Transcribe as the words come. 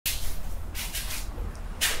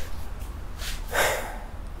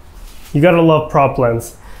You gotta love prop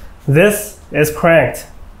blends. This is Krank3d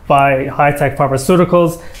by High-Tech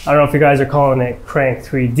Pharmaceuticals. I don't know if you guys are calling it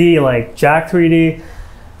Krank3d like Jack3d.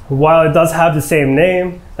 While it does have the same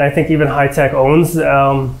name, and I think even High-Tech owns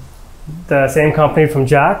the same company from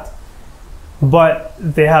Jack, but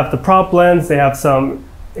they have the prop blends, they have some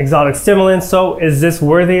exotic stimulants. So is this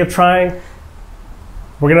worthy of trying?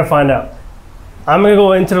 We're gonna find out. I'm gonna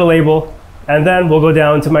go into the label and then we'll go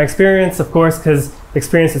down to my experience, of course, because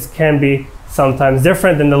experiences can be sometimes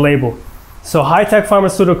different than the label. So High-Tech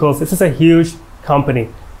Pharmaceuticals, this is a huge company.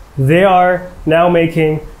 They are now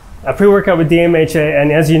making a pre-workout with DMHA,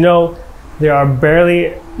 and as you know, there are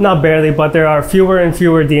not barely, but there are fewer and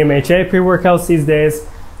fewer DMHA pre-workouts these days.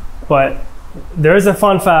 But there is a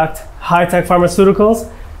fun fact, High-Tech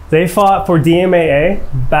Pharmaceuticals, they fought for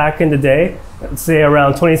DMAA back in the day, let's say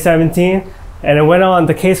around 2017, and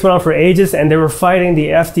the case went on for ages, and they were fighting the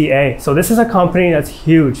FDA. So this is a company that's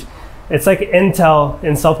huge. It's like Intel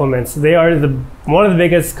in supplements. They are one of the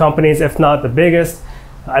biggest companies, if not the biggest.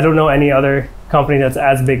 I don't know any other company that's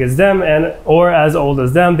as big as them or as old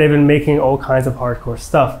as them. They've been making all kinds of hardcore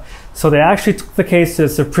stuff. So they actually took the case to the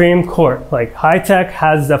Supreme Court. Like High-Tech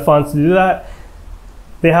has the funds to do that.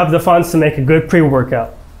 They have the funds to make a good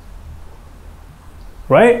pre-workout.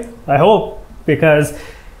 Right? I hope, because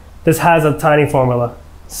this has a tiny formula.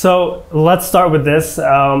 So let's start with this,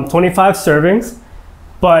 25 servings,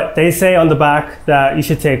 but they say on the back that you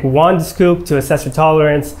should take 1 scoop to assess your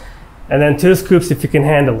tolerance, and then 2 scoops if you can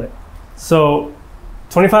handle it. So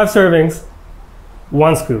 25 servings,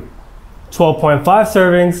 1 scoop. 12.5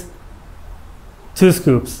 servings, 2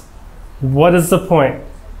 scoops. What is the point?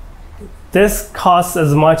 This costs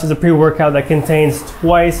as much as a pre-workout that contains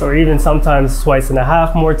twice or even sometimes twice and a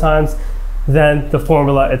half more times than the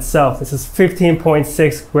formula itself. This is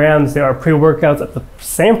 15.6 grams. There are pre-workouts at the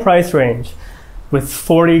same price range with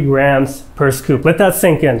 40 grams per scoop. Let that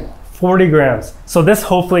sink in. 40 grams. So this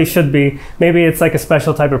hopefully should be, maybe it's like a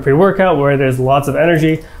special type of pre-workout where there's lots of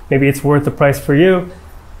energy. Maybe it's worth the price for you.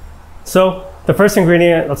 So the first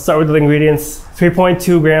ingredient, let's start with the ingredients.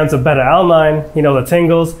 3.2 grams of Beta-Alanine, you know, the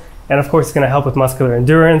tingles. And of course, it's gonna help with muscular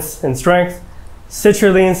endurance and strength.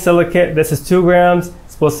 Citrulline silicate, this is 2 grams.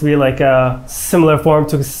 It's supposed to be like a similar form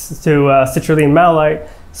to citrulline malate.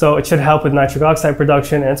 So it should help with nitric oxide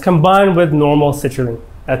production, and it's combined with normal citrulline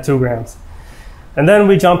at 2 grams. And then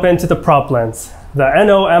we jump into the prop blends. The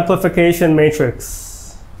NO amplification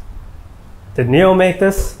matrix. Did Neo make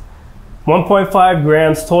this? 1.5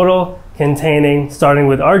 grams total, containing, starting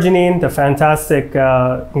with arginine, the fantastic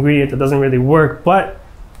ingredient that doesn't really work, but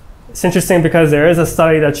it's interesting because there is a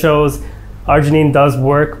study that shows arginine does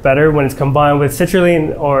work better when it's combined with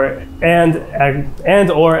citrulline or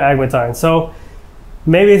agmatine. So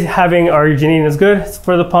maybe having arginine is good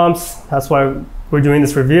for the pumps. That's why we're doing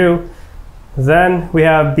this review. Then we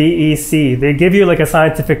have BEC. They give you like a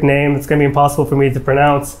scientific name. It's gonna be impossible for me to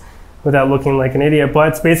pronounce without looking like an idiot, but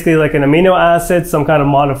it's basically like an amino acid, some kind of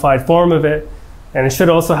modified form of it. And it should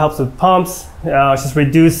also help with pumps. It's just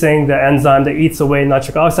reducing the enzyme that eats away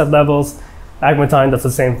nitric oxide levels. Agmatine, that's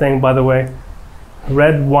the same thing, by the way.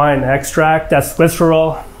 Red wine extract, that's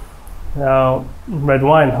glycerol. Red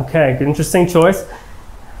wine, okay, good, interesting choice.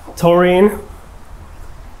 Taurine,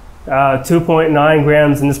 2.9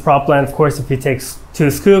 grams in this prop blend. Of course, if you take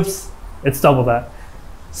 2 scoops, it's double that.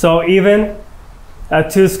 So even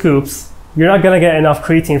at 2 scoops, you're not gonna get enough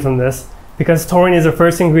creatine from this, because taurine is the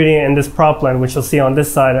first ingredient in this prop blend, which you'll see on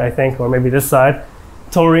this side, I think, or maybe this side.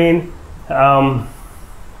 Taurine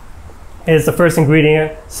is the first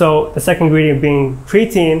ingredient. So the second ingredient being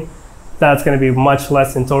creatine, that's gonna be much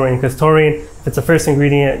less in taurine, because taurine, if it's the first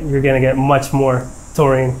ingredient, you're gonna get much more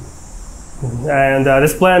taurine. And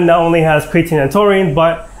this blend not only has creatine and taurine,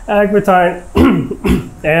 but agmatine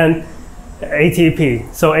and ATP.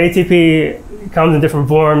 So ATP comes in different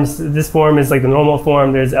forms. This form is like the normal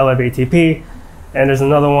form. There's LF-ATP, and there's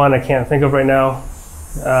another one I can't think of right now.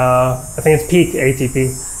 I think it's peak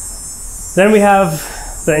ATP. Then we have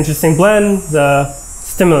the interesting blend, the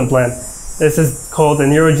stimulant blend. This is called the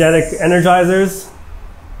neurogenic energizers.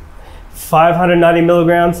 590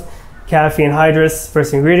 milligrams. Caffeine hydrous,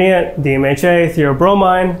 first ingredient, DMHA,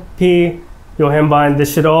 theobromine, P, yohimbine.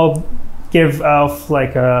 This should all give off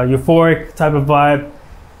like a euphoric type of vibe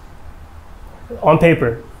on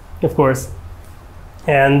paper, of course.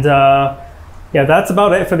 And yeah, that's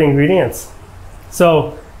about it for the ingredients.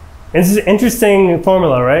 So it's an interesting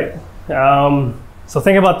formula, right? So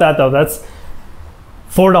think about that though. That's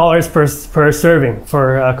 $4 per serving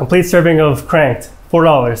for a complete serving of Krank3d.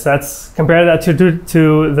 $4. That's compare that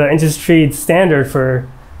to the industry standard for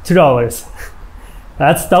 $2.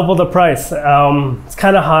 That's double the price. It's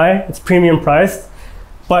kind of high, it's premium priced,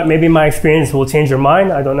 but maybe my experience will change your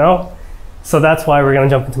mind, I don't know. So that's why we're gonna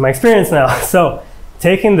jump into my experience now. So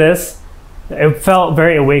taking this, it felt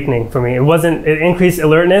very awakening for me. It increased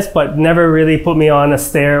alertness, but never really put me on a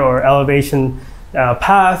stair or elevation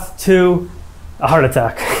path to a heart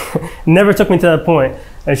attack. Never took me to that point.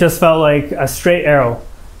 It just felt like a straight arrow.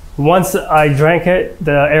 Once I drank it,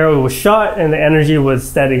 the arrow was shot and the energy was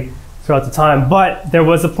steady throughout the time. But there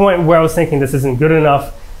was a point where I was thinking this isn't good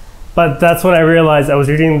enough. But that's when I realized I was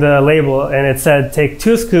reading the label and it said take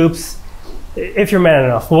 2 scoops if you're man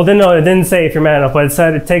enough. Well, no, it didn't say if you're man enough, but it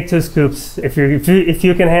said take 2 scoops if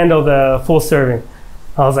you can handle the full serving.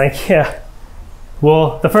 I was like, yeah.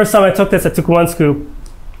 Well, the first time I took this, I took 1 scoop.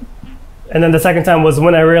 And then the second time was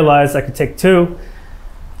when I realized I could take 2.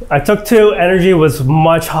 I took 2, energy was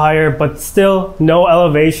much higher, but still no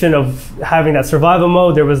elevation of having that survival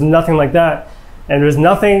mode. There was nothing like that. And there was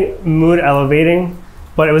nothing mood elevating,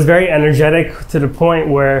 but it was very energetic to the point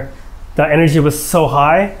where the energy was so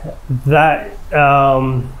high that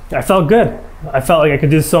I felt good. I felt like I could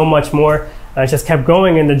do so much more. I just kept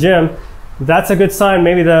going in the gym. That's a good sign.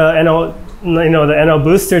 Maybe the NO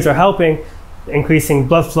boosters are helping, increasing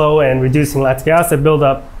blood flow and reducing lactic acid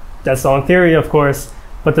buildup. That's all in theory, of course.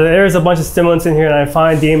 But there's a bunch of stimulants in here, and I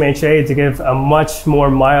find DMHA to give a much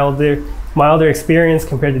more milder experience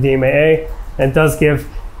compared to DMAA. And it does give,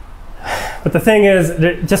 but the thing is,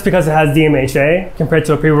 just because it has DMHA compared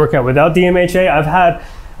to a pre-workout without DMHA, I've had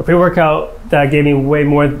a pre-workout that gave me way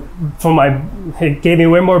more it gave me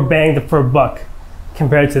way more bang per buck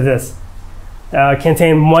compared to this.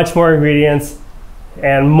 Contained much more ingredients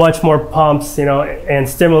and much more pumps, and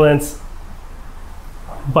stimulants,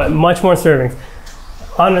 but much more servings.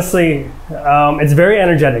 Honestly, it's very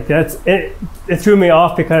energetic. It threw me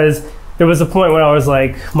off because there was a point when I was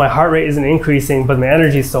like, my heart rate isn't increasing, but my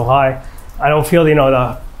energy is so high. I don't feel,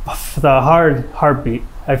 the hard heartbeat.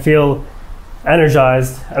 I feel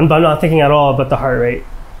energized, and I'm not thinking at all about the heart rate.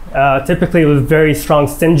 Typically with very strong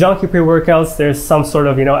stim junkie pre-workouts, there's some sort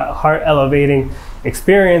of, heart elevating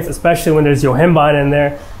experience, especially when there's yohimbine in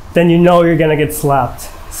there. Then you're gonna get slapped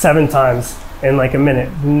 7 times in like a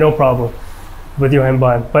minute, no problem with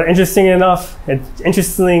yohimbine. But interestingly enough, it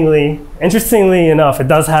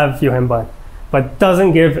does have yohimbine, but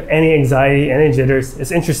doesn't give any anxiety, any jitters.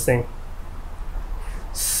 It's interesting.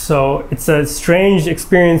 So it's a strange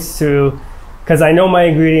experience because I know my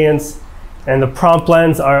ingredients and the prompt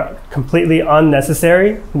blends are completely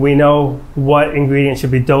unnecessary. We know what ingredients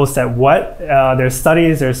should be dosed at what. There's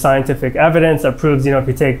studies, there's scientific evidence that proves, if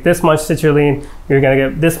you take this much citrulline, you're gonna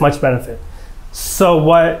get this much benefit. So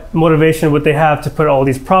what motivation would they have to put all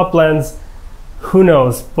these prompt blends? Who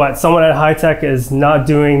knows? But someone at High-Tech is not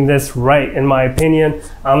doing this right, in my opinion,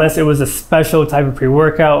 unless it was a special type of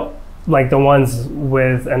pre-workout, like the ones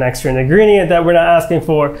with an extra ingredient that we're not asking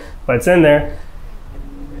for, but it's in there.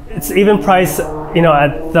 It's even priced,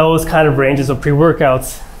 at those kind of ranges of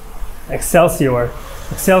pre-workouts. Excelsior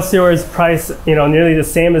is priced, nearly the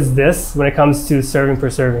same as this when it comes to serving per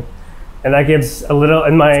serving. And that gives a little,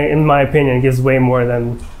 in my opinion, it gives way more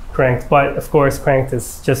than Krank3d. But of course, Krank3d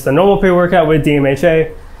is just a normal pre-workout with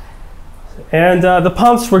DMHA. And the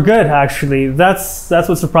pumps were good, actually. That's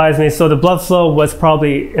what surprised me. So the blood flow was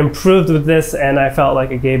probably improved with this, and I felt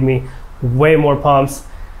like it gave me way more pumps.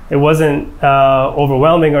 It wasn't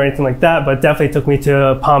overwhelming or anything like that, but definitely took me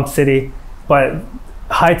to Pump City. But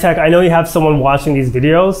High-Tech, I know you have someone watching these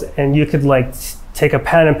videos, and you could take a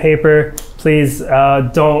pen and paper. Please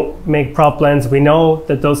don't make prop blends. We know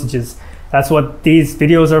the dosages. That's what these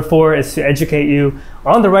videos are for, is to educate you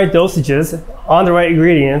on the right dosages, on the right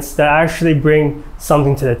ingredients that actually bring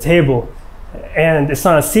something to the table. And it's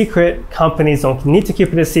not a secret. Companies don't need to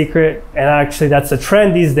keep it a secret. And actually that's a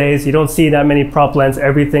trend these days. You don't see that many prop blends.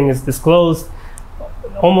 Everything is disclosed.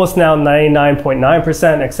 Almost now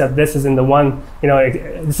 99.9%, except this is in the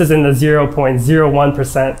this is in the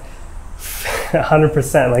 0.01%.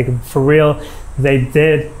 100%, like for real, they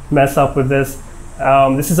did mess up with this.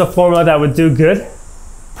 This is a formula that would do good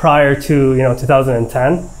prior to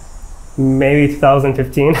 2010, maybe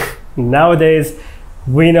 2015. Nowadays,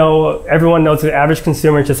 everyone knows the average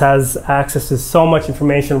consumer just has access to so much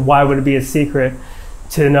information. Why would it be a secret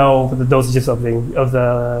to know the dosages of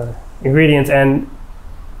the ingredients? And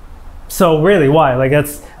so really, why? Like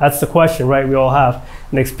that's the question, right? We all have.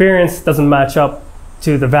 And the experience doesn't match up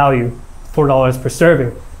to the value. $4 per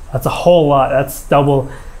serving. That's a whole lot. That's double.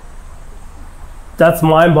 That's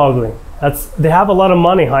mind-boggling. They have a lot of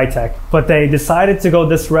money, High-Tech, but they decided to go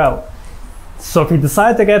this route. So if you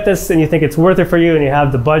decide to get this and you think it's worth it for you and you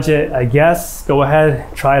have the budget, I guess, go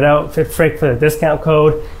ahead, try it out. FitFrek for the discount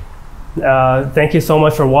code. Thank you so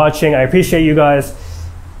much for watching. I appreciate you guys.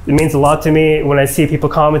 It means a lot to me when I see people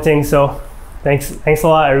commenting. So thanks a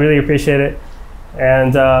lot. I really appreciate it.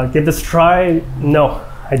 And give this a try. No,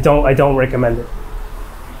 I don't recommend it.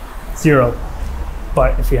 0.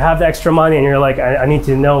 But if you have the extra money and you're like, I need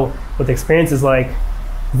to know what the experience is like,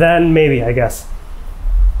 then maybe, I guess.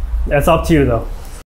 That's up to you though.